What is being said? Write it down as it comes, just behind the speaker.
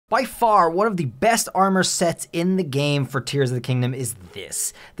By far, one of the best armor sets in the game for Tears of the Kingdom is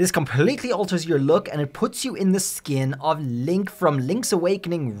this. This completely alters your look and it puts you in the skin of Link from Link's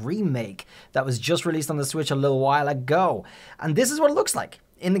Awakening Remake that was just released on the Switch a little while ago. And this is what it looks like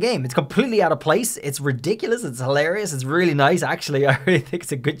in the game. It's completely out of place. It's ridiculous. It's hilarious. It's really nice, actually. I really think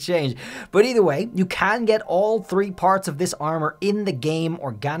it's a good change. But either way, you can get all 3 parts of this armor in the game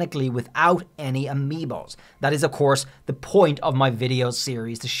organically without any amiibos. That is, of course, the point of my video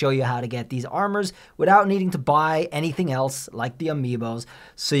series, to show you how to get these armors without needing to buy anything else like the amiibos,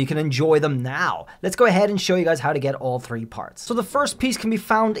 so you can enjoy them now. Let's go ahead and show you guys how to get all 3 parts. So the first piece can be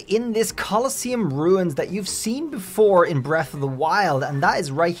found in this Colosseum ruins that you've seen before in Breath of the Wild, and that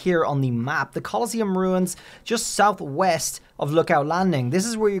is right here on the map. The Colosseum ruins just southwest of Lookout Landing. This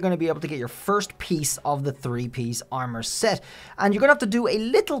is where you're going to be able to get your first piece of the 3-piece armor set. And you're going to have to do a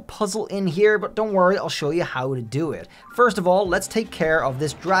little puzzle in here, but don't worry, I'll show you how to do it. First of all, let's take care of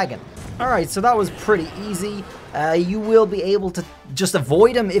this dragon. Alright, so that was pretty easy. You will be able to just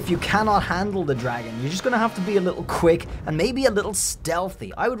avoid him if you cannot handle the dragon. You're just going to have to be a little quick and maybe a little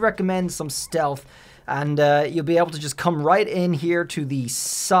stealthy. I would recommend some stealth. And you'll be able to just come right in here to the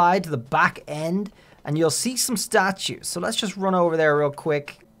side, to the back end, and you'll see some statues. So let's just run over there real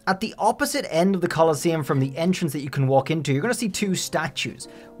quick. At the opposite end of the Colosseum from the entrance that you can walk into, you're going to see 2 statues.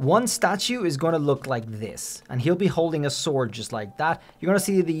 One statue is going to look like this, and he'll be holding a sword just like that. You're going to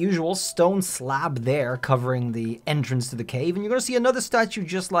see the usual stone slab there covering the entrance to the cave, and you're going to see another statue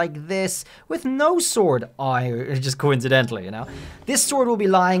just like this with no sword. Just coincidentally, you know. This sword will be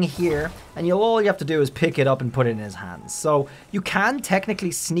lying here, and all you have to do is pick it up and put it in his hands. So you can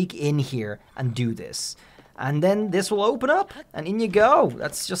technically sneak in here and do this. And then this will open up, and in you go.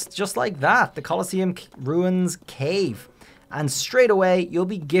 That's just like that. The Colosseum Ruins Cave. And straight away, you'll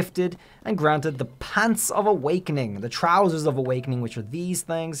be gifted and granted the Pants of Awakening, the Trousers of Awakening, which are these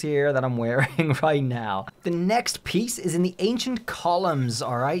things here that I'm wearing right now. The next piece is in the Ancient Columns,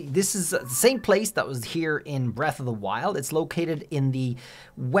 alright? This is the same place that was here in Breath of the Wild. It's located in the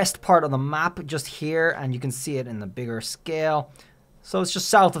west part of the map, just here, and you can see it in the bigger scale. So it's just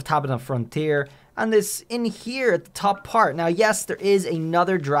south of Tabitha Frontier. And this in here at the top part. Now, yes, there is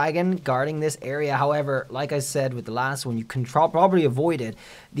another dragon guarding this area. However, like I said with the last one, you can probably avoid it.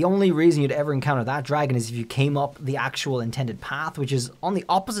 The only reason you'd ever encounter that dragon is if you came up the actual intended path, which is on the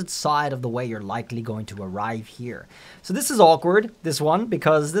opposite side of the way you're likely going to arrive here. So this is awkward, this one,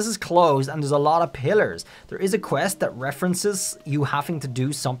 because this is closed and there's a lot of pillars. There is a quest that references you having to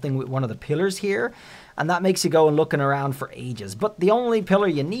do something with one of the pillars here, and that makes you go and looking around for ages. But the only pillar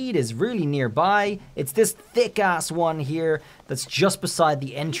you need is really nearby. It's this thick-ass one here that's just beside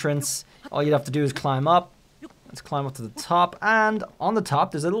the entrance. All you'd have to do is climb up. Let's climb up to the top, and on the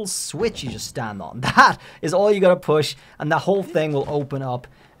top there's a little switch you just stand on. That is all you gotta push, and the whole thing will open up,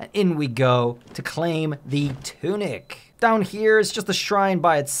 and in we go to claim the tunic. Down here is just a shrine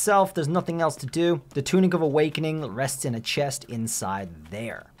by itself. There's nothing else to do. The Tunic of Awakening rests in a chest inside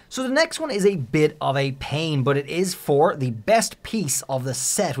there. So the next one is a bit of a pain, but it is for the best piece of the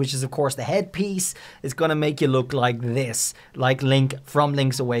set, which is, of course, the headpiece. It's going to make you look like this, like Link from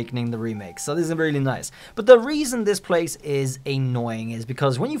Link's Awakening, the remake. So this is really nice. But the reason this place is annoying is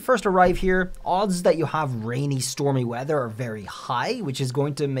because when you first arrive here, odds that you have rainy, stormy weather are very high, which is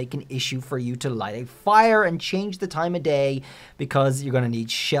going to make an issue for you to light a fire and change the time of day, because you're going to need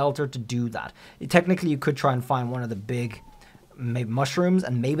shelter to do that. Technically, you could try and find one of the big maybe mushrooms,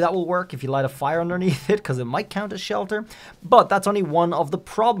 and maybe that will work if you light a fire underneath it, because it might count as shelter. But that's only one of the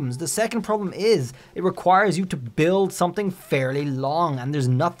problems. The second problem is it requires you to build something fairly long, and there's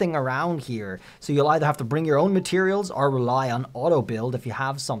nothing around here. So you'll either have to bring your own materials or rely on auto build if you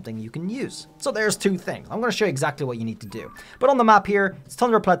have something you can use. So there's 2 things. I'm going to show you exactly what you need to do. But on the map here, it's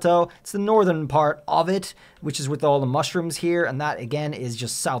Tundra Plateau. It's the northern part of it, which is with all the mushrooms here, and that again is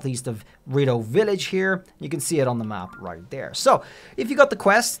just southeast of Rito Village here. You can see it on the map right there. So if you got the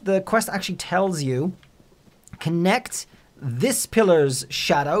quest actually tells you connect this pillar's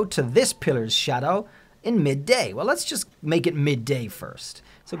shadow to this pillar's shadow in midday. Well, let's just make it midday first.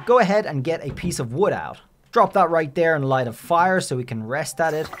 So go ahead and get a piece of wood out. Drop that right there and light a fire so we can rest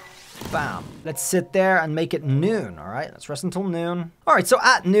at it. Bam. Let's sit there and make it noon, all right? Let's rest until noon. All right, so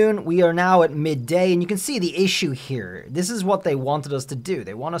at noon, we are now at midday, and you can see the issue here. This is what they wanted us to do.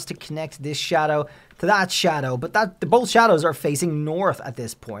 They want us to connect this shadow to that shadow, but both shadows are facing north at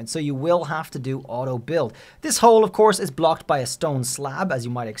this point, so you will have to do auto build. This hole, of course, is blocked by a stone slab, as you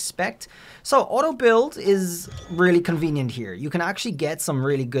might expect. So auto build is really convenient here. You can actually get some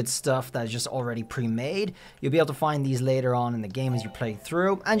really good stuff that is just already pre-made. You'll be able to find these later on in the game as you play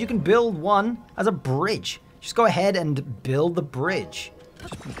through, and you can build one as a bridge. Just go ahead and build the bridge.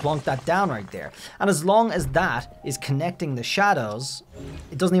 Just plonk that down right there. And as long as that is connecting the shadows,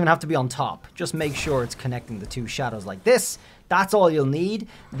 it doesn't even have to be on top. Just make sure it's connecting the two shadows like this. That's all you'll need.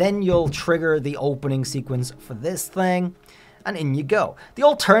 Then you'll trigger the opening sequence for this thing. And in you go. The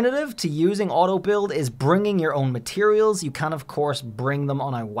alternative to using auto build is bringing your own materials. You can of course bring them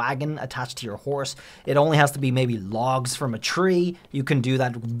on a wagon attached to your horse. It only has to be maybe logs from a tree. You can do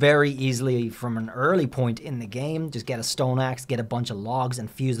that very easily from an early point in the game. Just get a stone axe, get a bunch of logs and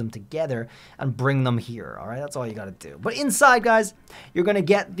fuse them together and bring them here. All right, that's all you gotta do. But inside, guys, you're gonna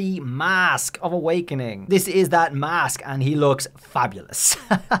get the Mask of Awakening. This is that mask and he looks fabulous.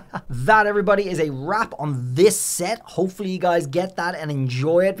 That, everybody, is a wrap on this set. Hopefully you guys get that and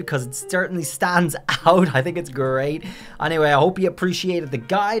enjoy it because it certainly stands out. I think it's great. Anyway, I hope you appreciated the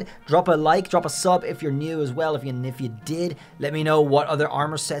guide. Drop a like, drop a sub if you're new as well. If you did, let me know what other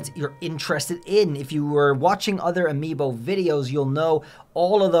armor sets you're interested in. If you were watching other Amiibo videos, you'll know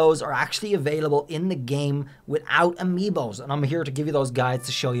all of those are actually available in the game without Amiibos, and I'm here to give you those guides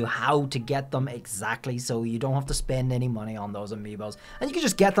to show you how to get them exactly, so you don't have to spend any money on those Amiibos, and you can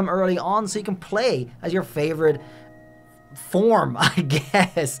just get them early on so you can play as your favorite form, I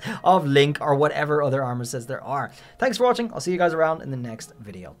guess, of Link or whatever other armor sets there are. Thanks for watching. I'll see you guys around in the next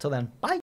video. Till then, bye.